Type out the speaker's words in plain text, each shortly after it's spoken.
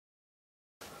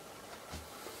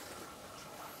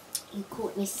You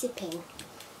caught me sipping.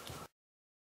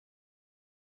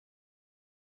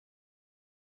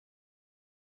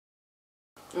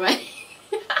 Right.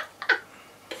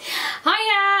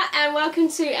 Hiya and welcome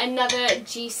to another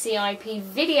GCIP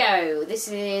video. This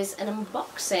is an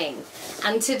unboxing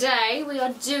and today we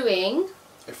are doing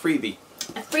a freebie.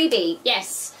 A freebie,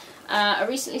 yes. I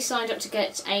recently signed up to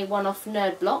get a one-off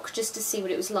nerd block just to see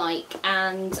what it was like,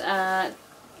 and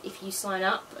if you sign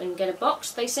up and get a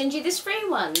box they send you this free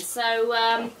one. So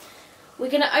we're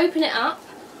going to open it up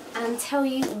and tell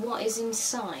you what is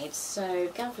inside. So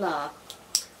Gavlar,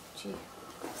 do you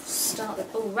start the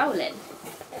ball rolling?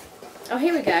 Oh,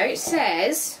 here we go. It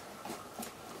says,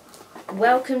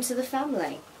 welcome to the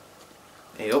family.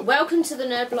 Yep. Welcome to the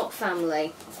nerd block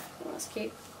family. Oh, that's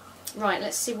cute. Right,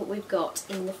 let's see what we've got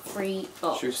in the free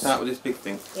box. Should we start with this big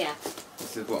thing? Yeah.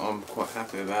 This is what I'm quite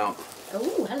happy about.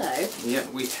 Oh, hello. Yeah,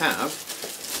 we have.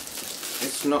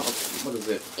 It's not. What is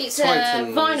it? It's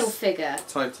Titans. A vinyl figure.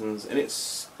 Titans, and it's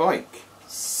Spike.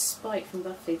 Spike from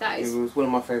Buffy. That is. It was one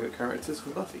of my favourite characters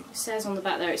from Buffy. It says on the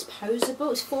back there it's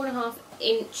posable. It's 4.5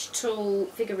 inch tall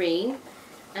figurine,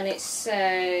 and it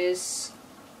says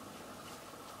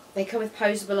they come with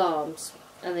posable arms,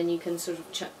 and then you can sort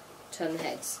of turn the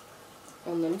heads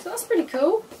on them. So that's pretty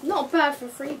cool. Not bad for a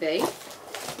freebie.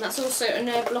 And that's also a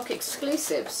nerd block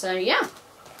exclusive. So yeah.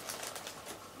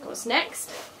 What's next?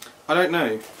 I don't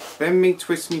know. Bend me,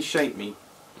 twist me, shape me.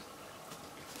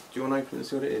 Do you want to open it and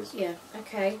see what it is? Yeah,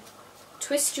 okay.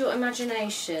 Twist your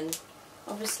imagination.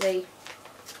 Obviously,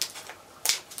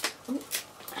 one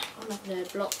of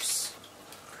Nerd Block's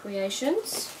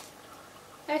creations.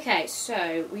 Okay,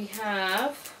 so we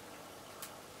have.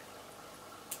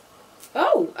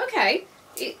 Oh, okay.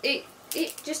 It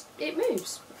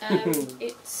moves.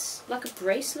 It's like a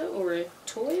bracelet or a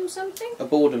toy or something. A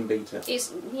boredom beater.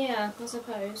 It's, yeah, I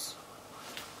suppose.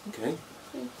 Okay.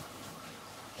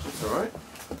 That's alright.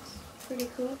 Pretty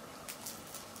cool.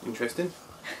 Interesting.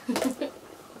 What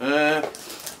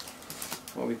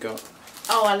have we got?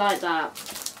 Oh, I like that.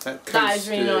 That is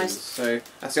really nice. So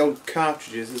that's the old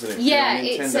cartridges, isn't it? Yeah,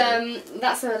 it's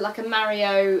that's like a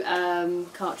Mario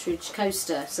cartridge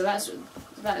coaster. So that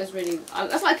is really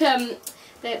that's like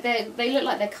they look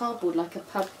like they're cardboard, like a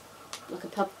pub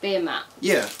beer mat.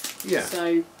 Yeah, yeah.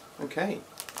 So okay.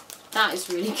 That is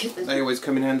really good. They always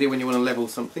come in handy when you want to level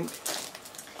something.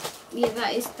 Yeah,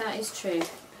 that is true.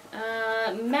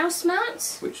 Mouse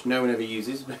mat? Which no one ever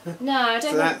uses. No, I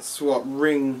don't. So that's what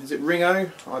is it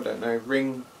Ringo? I don't know.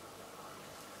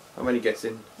 I'm only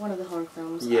guessing. One of the horror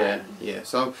films. Yeah, yeah.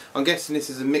 So I'm guessing this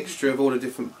is a mixture of all the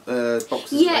different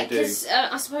boxes yeah, they do. because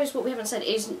I suppose what we haven't said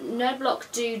is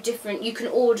Nerdblock do different. You can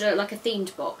order like a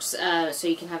themed box, so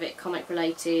you can have it comic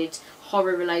related,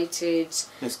 horror related.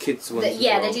 There's kids ones.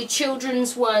 Yeah, as well. they do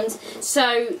children's ones.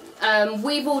 So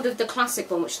we've ordered the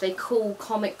classic one, which they call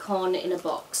Comic Con in a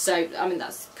box. So I mean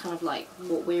that's kind of like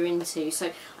what we're into.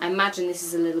 So I imagine this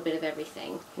is a little bit of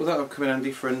everything. Well, that'll come in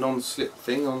handy for a non-slip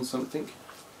thing on something.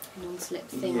 Non-slip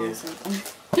thing Yeah. on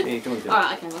something. Yeah, come on,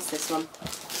 Alright, okay, what's this one?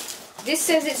 This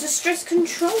says it's a stress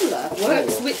controller.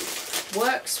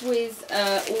 Works with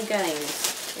all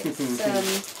games. It's,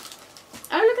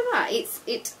 oh, look at that!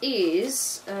 It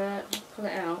is. Pull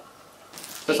it out.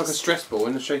 So it's like a stress ball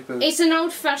in the shape of. It's an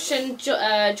old-fashioned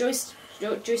joystick.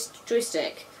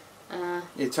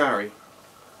 Atari.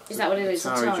 Is that what it is?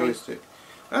 Atari joystick.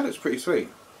 That looks pretty sweet.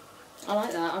 I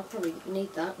like that. I probably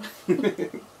need that.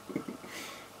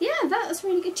 Yeah, that's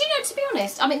really good. Do you know, to be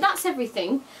honest, I mean, that's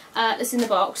everything that's in the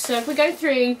box. So if we go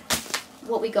through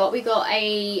what we got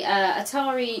a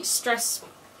Atari stress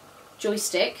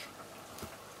joystick.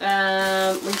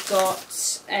 We've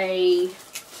got a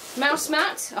mouse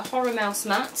mat, a horror mouse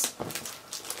mat.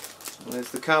 There's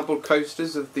the cardboard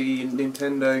coasters of the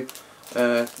Nintendo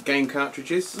game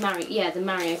cartridges. The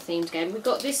Mario themed game. We've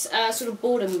got this sort of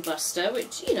boredom buster,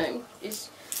 which, you know,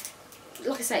 is,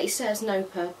 like I say, it serves no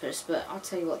purpose, but I'll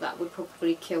tell you what, that would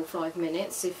probably kill 5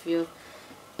 minutes if you've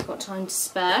got time to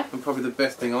spare. And probably the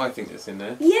best thing I think that's in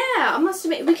there. Yeah, I must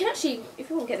admit, we can actually, if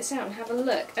you want to get this out and have a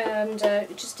look, and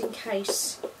just in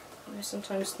case, you know,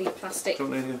 sometimes the plastic...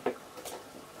 Don't need to...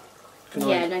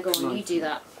 No, go on, you do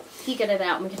that. You get it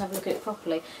out and we can have a look at it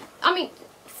properly. I mean,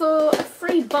 for a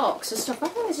free box of stuff, I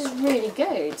think this is really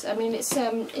good. I mean, it's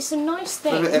a nice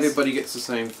thing. I bet everybody gets the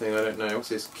same thing, I don't know. What's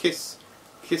this? Kiss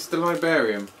the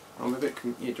Librarian. I'm a bit...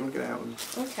 Yeah, do you want to get it out?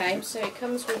 Okay, so it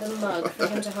comes with a mug for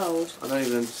him to hold. I don't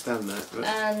even understand that. But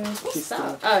and what's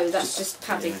that? Oh, that's just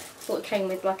padding. Yeah. Thought it came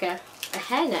with like a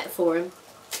hairnet for him.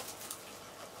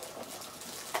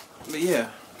 But yeah.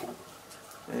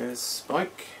 There's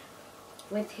Spike.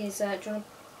 With his, do you want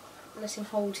to let him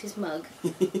hold his mug.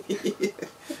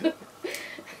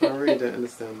 I really don't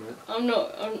understand that.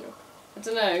 I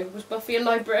don't know, was Buffy a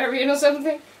librarian or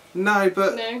something? No,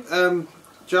 but No.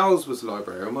 Giles was a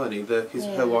librarian, wasn't he?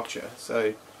 Her watcher,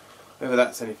 so whether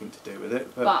that's anything to do with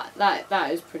it. But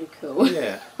that is pretty cool.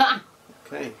 Yeah.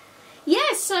 Okay.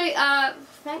 Yeah, so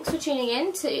thanks for tuning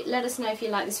in. To let us know if you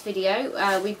like this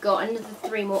video. We've got another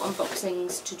 3 more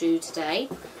unboxings to do today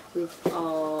with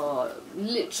our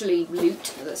literally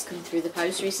loot that's come through the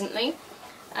post recently.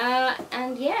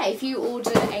 And yeah, if you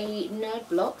order a nerd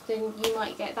block, then you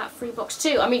might get that free box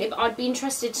too. I mean, I'd be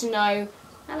interested to know.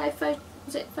 Hello,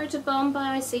 was it Photobomb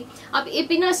by IC? It'd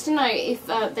be nice to know if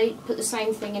they put the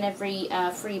same thing in every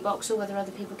free box, or whether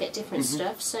other people get different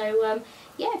stuff. So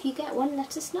yeah, if you get one,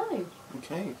 let us know.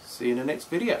 Okay, see you in the next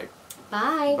video.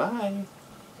 Bye. Bye.